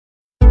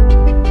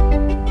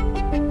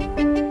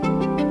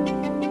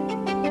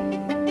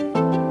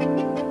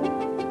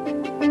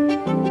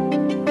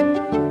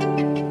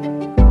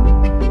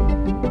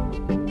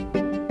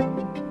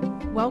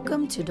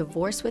to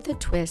Divorce with a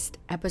Twist,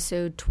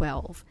 Episode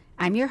 12.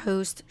 I'm your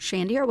host,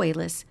 Shandy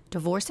Arguelles,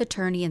 divorce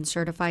attorney and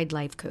certified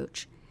life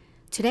coach.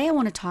 Today I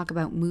want to talk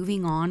about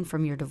moving on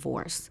from your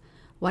divorce.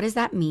 What does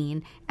that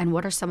mean, and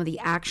what are some of the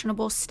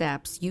actionable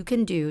steps you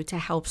can do to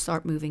help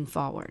start moving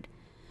forward?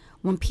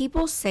 When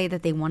people say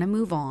that they want to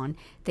move on,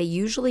 they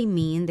usually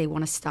mean they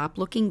want to stop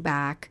looking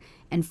back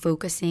and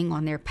focusing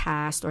on their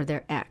past or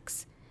their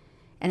ex.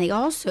 And they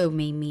also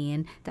may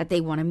mean that they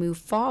want to move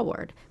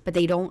forward, but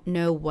they don't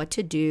know what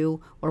to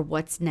do or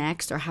what's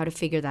next or how to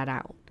figure that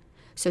out.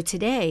 So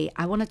today,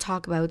 I want to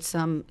talk about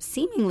some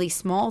seemingly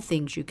small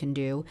things you can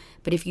do,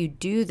 but if you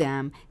do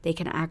them, they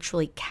can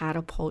actually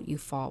catapult you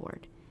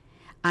forward.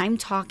 I'm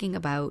talking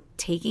about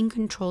taking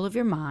control of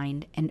your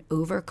mind and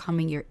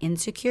overcoming your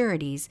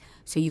insecurities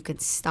so you can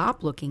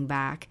stop looking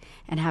back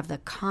and have the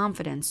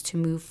confidence to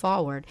move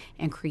forward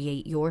and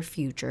create your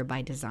future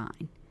by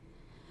design.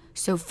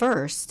 So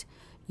first,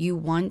 you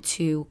want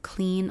to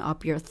clean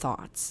up your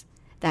thoughts,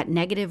 that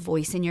negative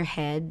voice in your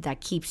head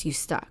that keeps you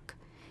stuck.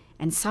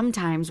 And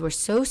sometimes we're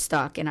so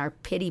stuck in our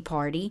pity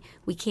party,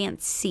 we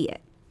can't see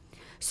it.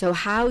 So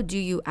how do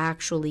you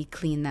actually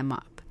clean them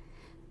up?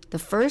 The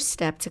first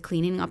step to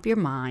cleaning up your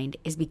mind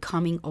is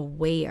becoming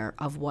aware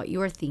of what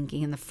you are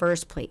thinking in the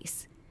first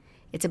place.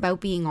 It's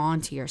about being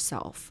on to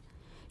yourself.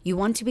 You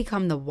want to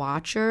become the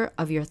watcher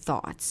of your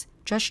thoughts.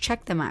 Just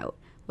check them out,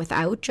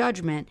 without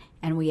judgment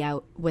and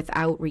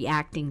without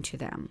reacting to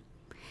them.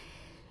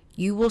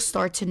 You will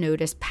start to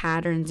notice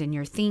patterns in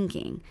your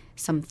thinking,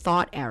 some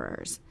thought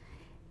errors.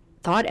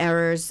 Thought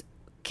errors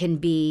can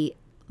be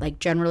like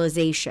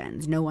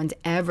generalizations. No one's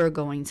ever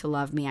going to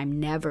love me. I'm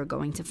never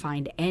going to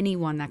find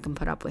anyone that can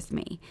put up with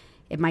me.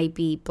 It might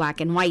be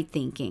black and white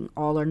thinking,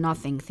 all or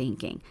nothing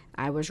thinking.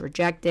 I was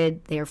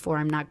rejected, therefore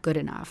I'm not good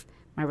enough.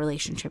 My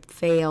relationship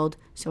failed,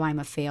 so I'm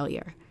a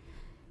failure.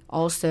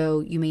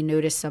 Also, you may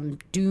notice some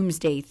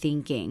doomsday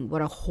thinking.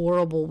 What a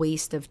horrible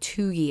waste of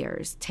 2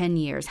 years, 10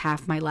 years,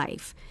 half my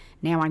life.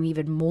 Now I'm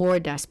even more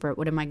desperate.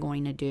 What am I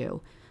going to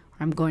do? Or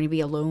I'm going to be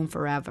alone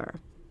forever.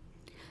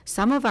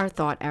 Some of our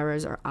thought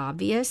errors are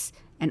obvious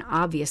and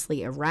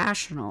obviously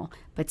irrational,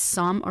 but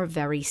some are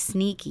very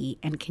sneaky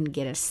and can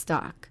get us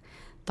stuck.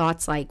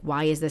 Thoughts like,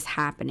 why is this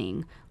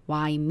happening?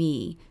 Why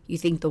me? You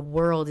think the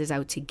world is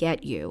out to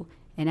get you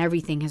and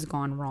everything has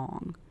gone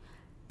wrong.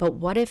 But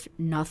what if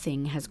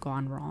nothing has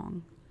gone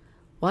wrong?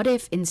 What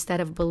if instead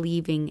of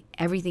believing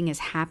everything is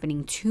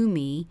happening to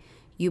me,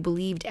 you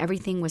believed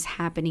everything was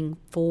happening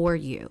for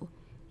you?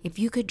 If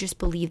you could just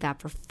believe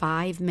that for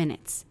 5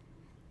 minutes,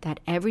 that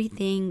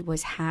everything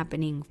was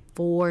happening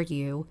for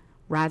you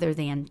rather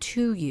than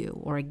to you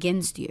or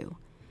against you,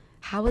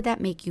 how would that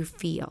make you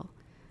feel?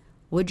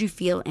 Would you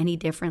feel any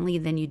differently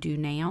than you do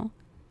now?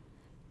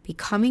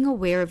 Becoming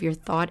aware of your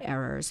thought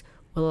errors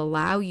will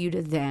allow you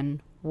to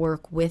then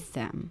work with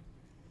them.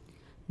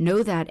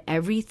 Know that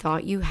every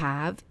thought you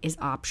have is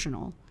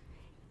optional.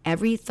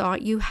 Every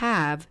thought you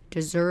have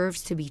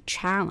deserves to be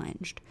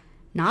challenged.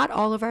 Not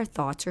all of our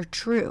thoughts are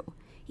true,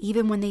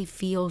 even when they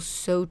feel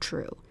so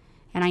true.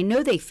 And I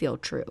know they feel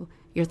true.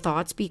 Your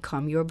thoughts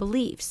become your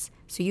beliefs,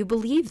 so you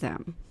believe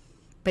them.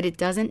 But it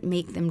doesn't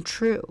make them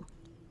true.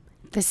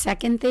 The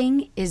second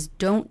thing is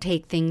don't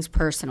take things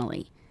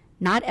personally.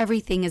 Not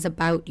everything is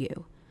about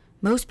you.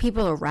 Most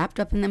people are wrapped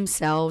up in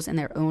themselves and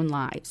their own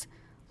lives.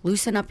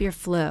 Loosen up your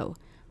flow.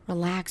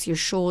 Relax your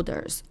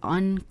shoulders,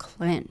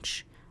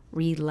 unclench,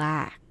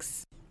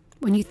 relax.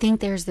 When you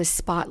think there's this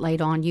spotlight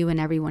on you and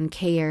everyone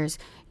cares,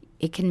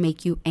 it can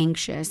make you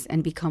anxious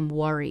and become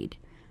worried.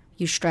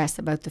 You stress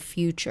about the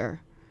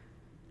future.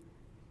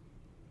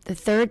 The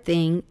third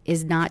thing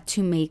is not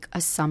to make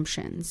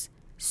assumptions.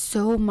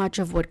 So much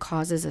of what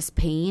causes us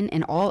pain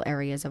in all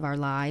areas of our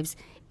lives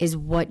is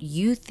what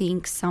you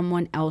think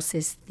someone else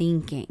is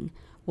thinking,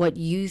 what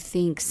you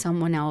think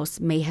someone else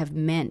may have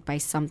meant by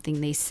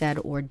something they said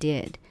or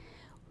did.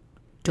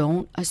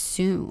 Don't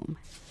assume.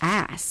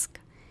 Ask.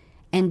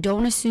 And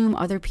don't assume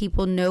other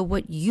people know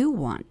what you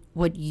want,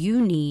 what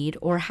you need,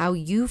 or how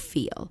you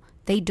feel.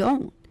 They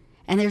don't.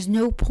 And there's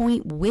no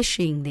point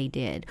wishing they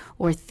did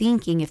or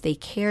thinking if they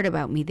cared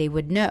about me they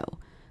would know.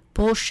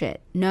 Bullshit.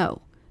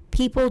 No.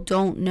 People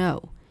don't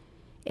know.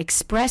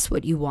 Express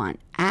what you want.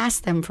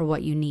 Ask them for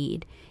what you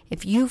need.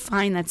 If you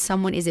find that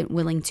someone isn't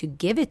willing to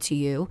give it to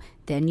you,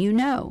 then you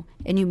know,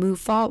 and you move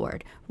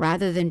forward,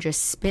 rather than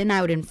just spin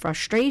out in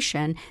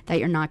frustration that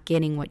you're not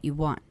getting what you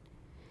want.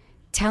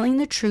 Telling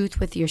the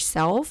truth with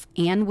yourself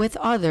and with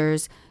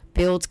others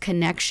builds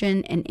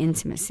connection and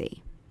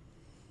intimacy.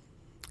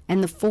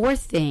 And the fourth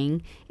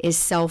thing is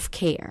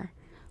self-care.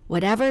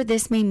 Whatever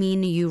this may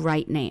mean to you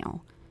right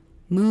now,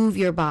 move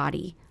your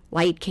body,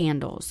 light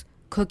candles,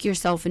 cook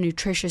yourself a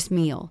nutritious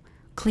meal,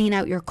 clean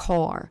out your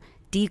car,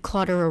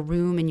 declutter a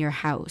room in your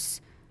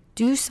house.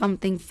 Do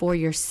something for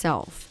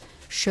yourself.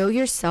 Show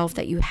yourself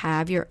that you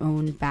have your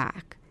own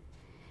back.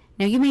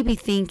 Now you may be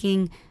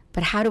thinking,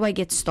 but how do I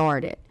get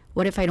started?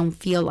 What if I don't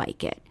feel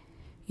like it?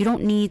 You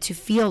don't need to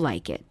feel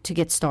like it to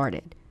get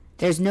started.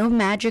 There's no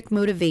magic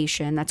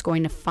motivation that's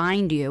going to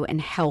find you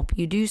and help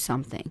you do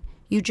something.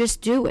 You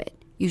just do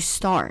it. You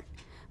start.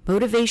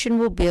 Motivation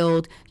will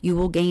build, you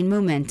will gain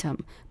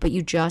momentum, but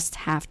you just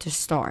have to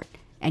start.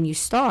 And you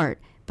start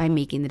by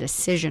making the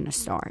decision to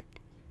start.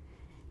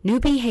 New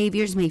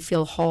behaviors may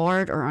feel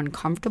hard or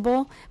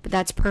uncomfortable, but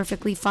that's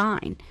perfectly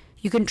fine.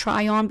 You can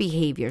try on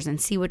behaviors and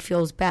see what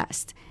feels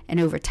best. And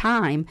over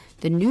time,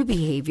 the new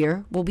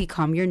behavior will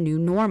become your new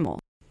normal.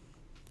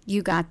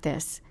 You got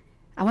this.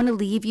 I want to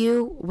leave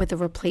you with a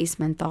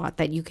replacement thought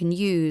that you can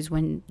use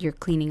when you're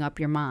cleaning up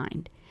your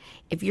mind.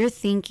 If you're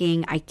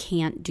thinking, I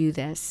can't do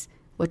this,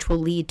 which will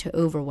lead to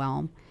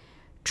overwhelm,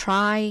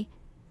 try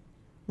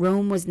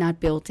Rome was not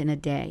built in a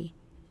day.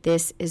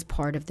 This is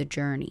part of the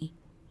journey.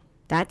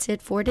 That's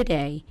it for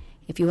today.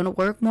 If you want to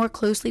work more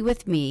closely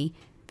with me,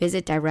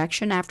 visit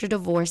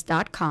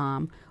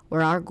directionafterdivorce.com,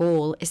 where our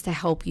goal is to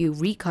help you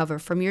recover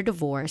from your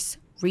divorce,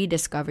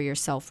 rediscover your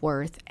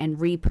self-worth, and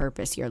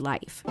repurpose your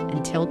life.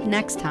 Until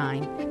next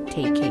time,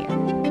 take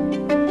care.